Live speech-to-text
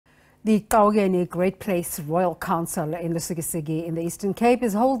The Qaukeni Great Place Royal Council in Lusikisiki in the Eastern Cape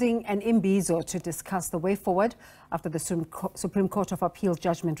is holding an Imbizo to discuss the way forward after the Supreme Court of Appeal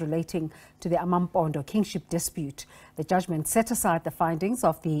judgment relating to the AmaMpondo kingship dispute. The judgment set aside the findings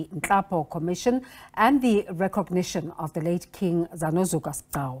of the Nhlapo Commission and the recognition of the late King Zanozuko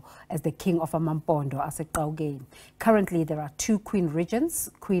Sigcau as the King of AmaMpondo, aseQaukeni. Currently, there are two Queen regents,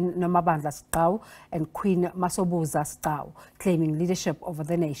 Queen Nobandla Sigcau and Queen Masobhuza Sigcau, claiming leadership over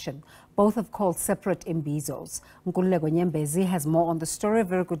the nation. Both have called separate imbizos. Nkululeko Nyembezi has more on the story.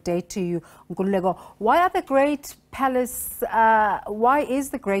 Very good day to you, Nkululeko. Why is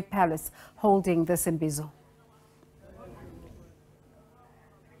the Great Palace holding this imbizo?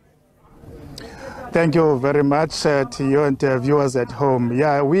 Thank you very much to you and viewers at home.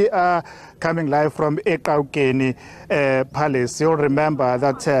 Yeah, we are coming live from Qaukeni Palace. You'll remember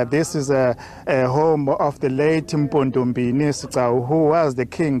that this is a home of the late Mpondo Sigcau, who was the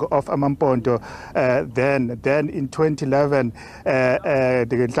king of AmaMpondo. Then in 2011,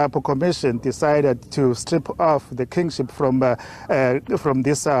 the Nhlapo Commission decided to strip off the kingship from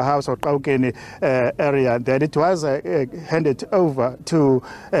this house of Qaukeni area. Then it was handed over to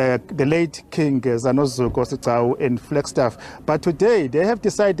the late King Zanozuko Sigcau in Flagstaff. But today they have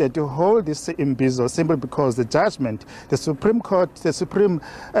decided to hold this imbizo simply because the judgment, the Supreme Court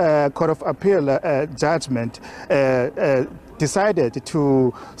of Appeal judgment decided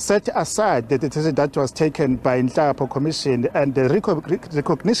to set aside the decision that was taken by Nhlapo Commission and the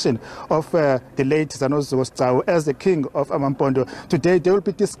recognition of the late Zanozuko Sigcau as the King of AmaMpondo. Today they will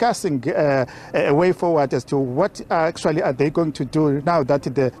be discussing a way forward as to what actually are they going to do now that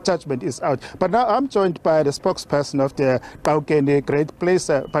the judgment is out. But now I'm joined by the spokesperson of the Qaukeni Great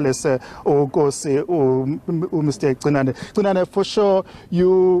Place Palace, Mr. Tsunane. For sure,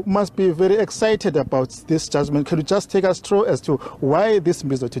 you must be very excited about this judgment. Can you just take us through as to why this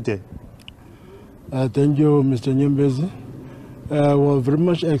imbizo today? Thank you, Mr. Nyembezi. We're very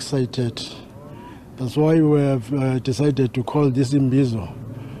much excited. That's why we have decided to call this imbizo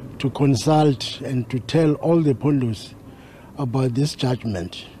to consult and to tell all the Pondos about this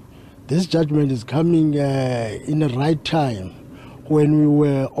judgment. This judgment is coming in the right time when we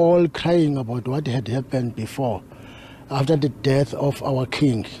were all crying about what had happened before, after the death of our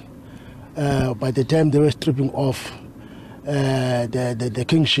king. By the time they were stripping off the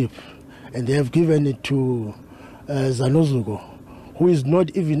kingship, and they have given it to Zanozuko, who is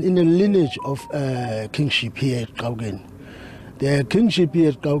not even in the lineage of kingship here at Qaukeni. The kingship here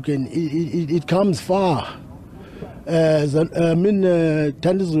at Qaukeni, it comes far.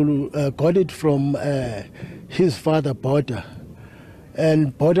 Thandizulu got it from his father Bota,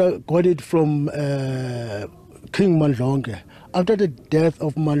 and Bota got it from King Mandlonge. After the death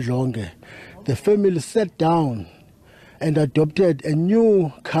of Mandlonge, the family sat down and adopted a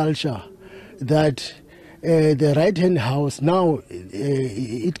new culture that the right-hand house now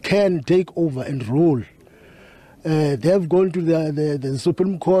it can take over and rule. They have gone to the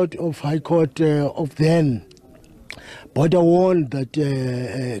Supreme Court of High Court of then. Bota won that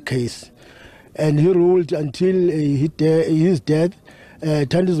case, and he ruled until his death.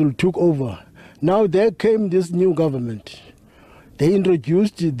 Thandizulu took over. Now there came this new government. They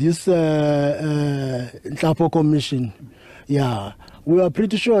introduced this Nhlapo Commission. Yeah, we are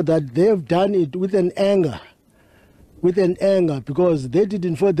pretty sure that they have done it with an anger, because they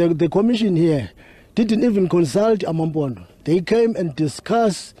didn't. For the commission here didn't even consult AmaMpondo. They came and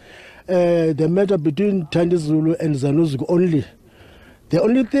discussed the matter between Thandizulu and Zanozuko only. The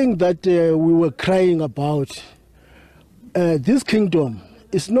only thing that we were crying about, this kingdom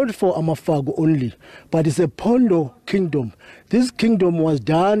is not for AmaFago only, but it's a Pondo kingdom. This kingdom was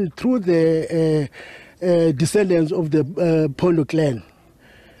done through the descendants of the Pondo clan.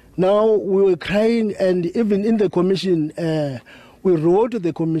 Now we were crying, and even in the commission, we wrote to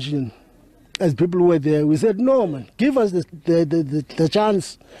the commission as people were there. We said, no, man, give us the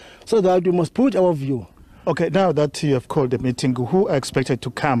chance so that we must put our view. Okay, now that you have called the meeting, who are expected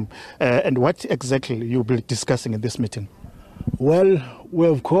to come and what exactly you'll be discussing in this meeting? Well, we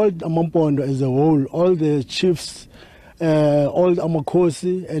have called AmaMpondo as a whole, all the chiefs, all the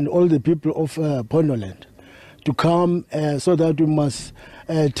Amakosi and all the people of Pondoland to come so that we must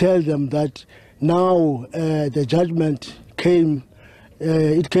tell them that now the judgment came.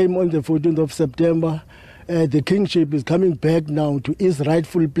 It came on the 14th of September. The kingship is coming back now to its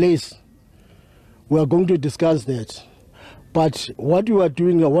rightful place. We are going to discuss that. But what we are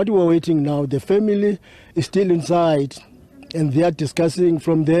doing, what we are waiting now, the family is still inside, and they are discussing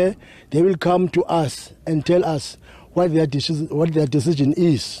from there. They will come to us and tell us what their decision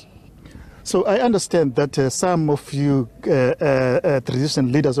is. So I understand that some of you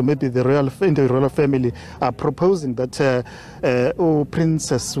traditional leaders, or maybe the royal family, are proposing that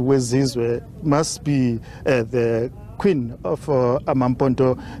Princess Wezizwe must be the Queen of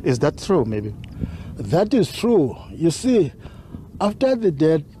AmaMpondo. Is that true, maybe? That is true. You see, after the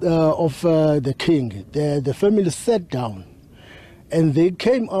death of the king, the family sat down and they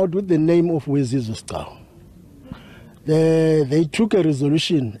came out with the name of Wezizwe Sigcau. They took a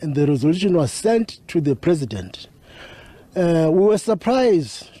resolution, and the resolution was sent to the president. We were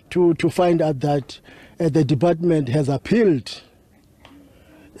surprised to find out that the department has appealed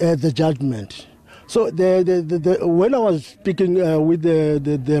the judgment. So when I was speaking with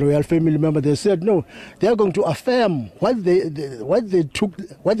the royal family member, they said no, they are going to affirm what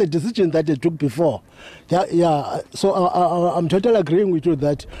the decision that they took before. So I'm totally agreeing with you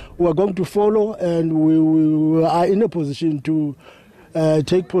that we are going to follow, and we are in a position to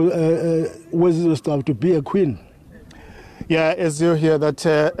take Wezizwe Sigcau to be a queen. Yeah, as you hear that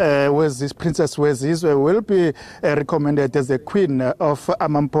Princess Wezizwe will be recommended as the Queen of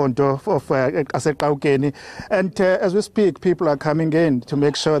AmaMpondo of aseQaukeni. And as we speak, people are coming in to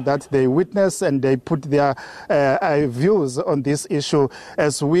make sure that they witness and they put their views on this issue,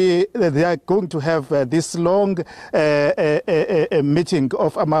 as they are going to have this long meeting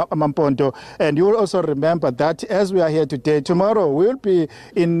of AmaMpondo. And you will also remember that as we are here today, tomorrow we will be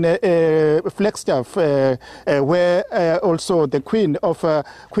in Flagstaff, where also the Queen of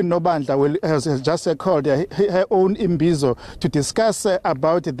Queen Nobandla has just called her own Imbizo to discuss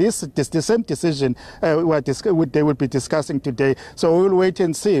about the same decision they will be discussing today. So we will wait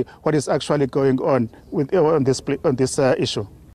and see what is actually going on on this issue.